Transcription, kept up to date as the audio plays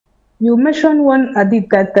You mentioned one hadith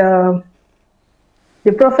that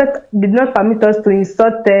the Prophet did not permit us to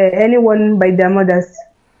insult anyone by their mothers.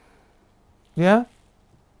 Yeah?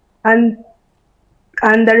 And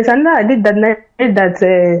there is another hadith that narrates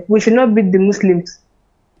that we should not beat the Muslims.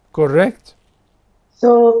 Correct.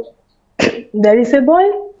 So there is a boy,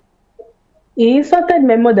 he insulted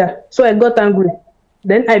my mother, so I got angry.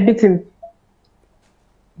 Then I beat him.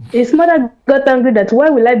 His mother got angry that why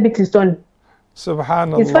will I beat his son?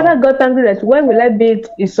 Subhanallah. His father got angry that why will I beat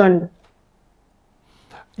his son?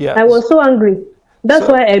 Yes. I was so angry. That's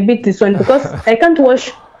why I beat his son, because I can't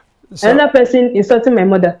watch another person insulting my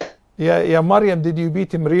mother. Yeah, Maryam, did you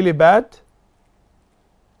beat him really bad?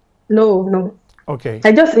 No. Okay.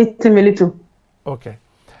 I just hit him a little. Okay.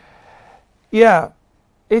 Yeah,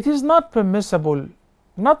 it is not permissible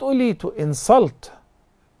not only to insult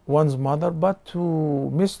one's mother, but to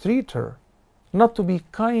mistreat her, not to be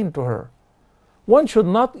kind to her. One should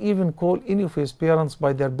not even call any of his parents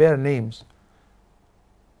by their bare names.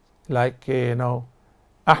 Like,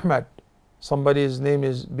 Ahmad. Somebody's name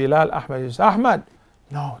is Bilal Ahmad. You say, Ahmad.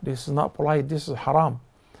 No, this is not polite. This is haram.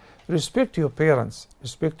 Respect your parents.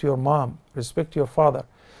 Respect your mom. Respect your father.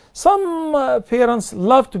 Some parents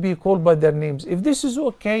love to be called by their names. If this is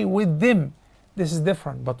okay with them, this is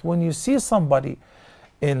different. But when you see somebody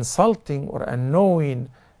insulting or annoying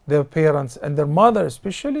their parents and their mother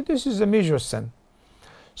especially, this is a major sin.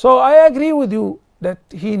 So I agree with you that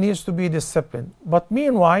he needs to be disciplined. But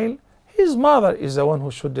meanwhile, his mother is the one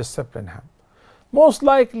who should discipline him. Most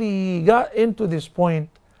likely he got into this point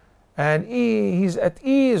and he's at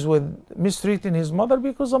ease with mistreating his mother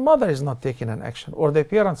because the mother is not taking an action or the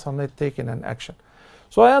parents are not taking an action.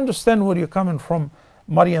 So I understand where you're coming from,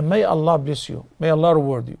 Maryam. May Allah bless you. May Allah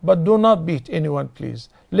reward you. But do not beat anyone, please.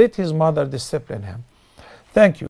 Let his mother discipline him. Thank you.